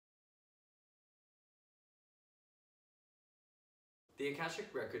The Akashic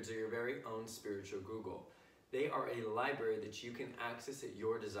Records are your very own spiritual Google. They are a library that you can access at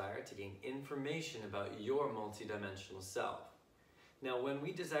your desire to gain information about your multidimensional self. Now, when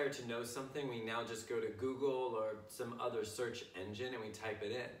we desire to know something, we now just go to Google or some other search engine and we type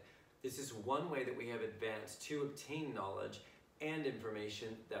it in. This is one way that we have advanced to obtain knowledge and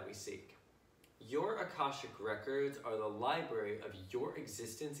information that we seek. Your Akashic Records are the library of your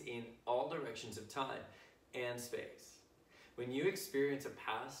existence in all directions of time and space. When you experience a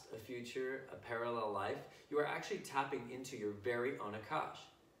past, a future, a parallel life, you are actually tapping into your very own Akash.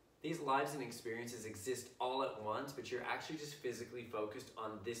 These lives and experiences exist all at once, but you're actually just physically focused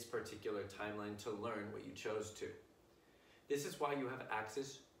on this particular timeline to learn what you chose to. This is why you have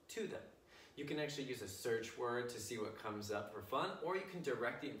access to them. You can actually use a search word to see what comes up for fun, or you can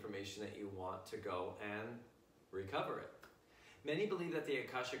direct the information that you want to go and recover it. Many believe that the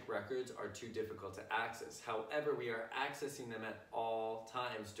Akashic Records are too difficult to access. However, we are accessing them at all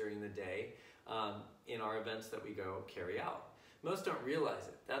times during the day in our events that we go carry out. Most don't realize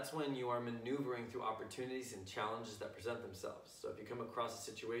it. That's when you are maneuvering through opportunities and challenges that present themselves. So if you come across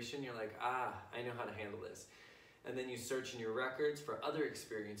a situation, you're like, I know how to handle this. And then you search in your records for other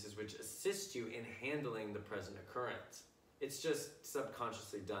experiences which assist you in handling the present occurrence. It's just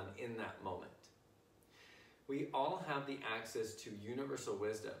subconsciously done in that moment. We all have the access to universal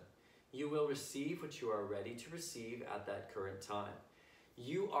wisdom. You will receive what you are ready to receive at that current time.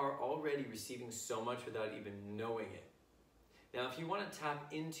 You are already receiving so much without even knowing it. Now, if you want to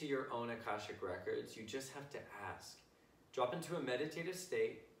tap into your own Akashic Records, you just have to ask. Drop into a meditative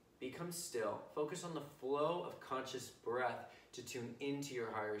state, become still, focus on the flow of conscious breath to tune into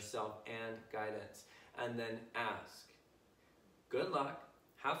your higher self and guidance, and then ask. Good luck.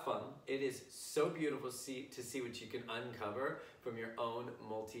 Have fun. It is so beautiful to see what you can uncover from your own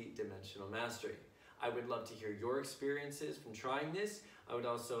multi-dimensional mastery. I would love to hear your experiences from trying this. I would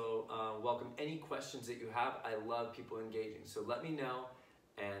also welcome any questions that you have. I love people engaging. So let me know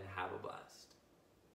and have a blast.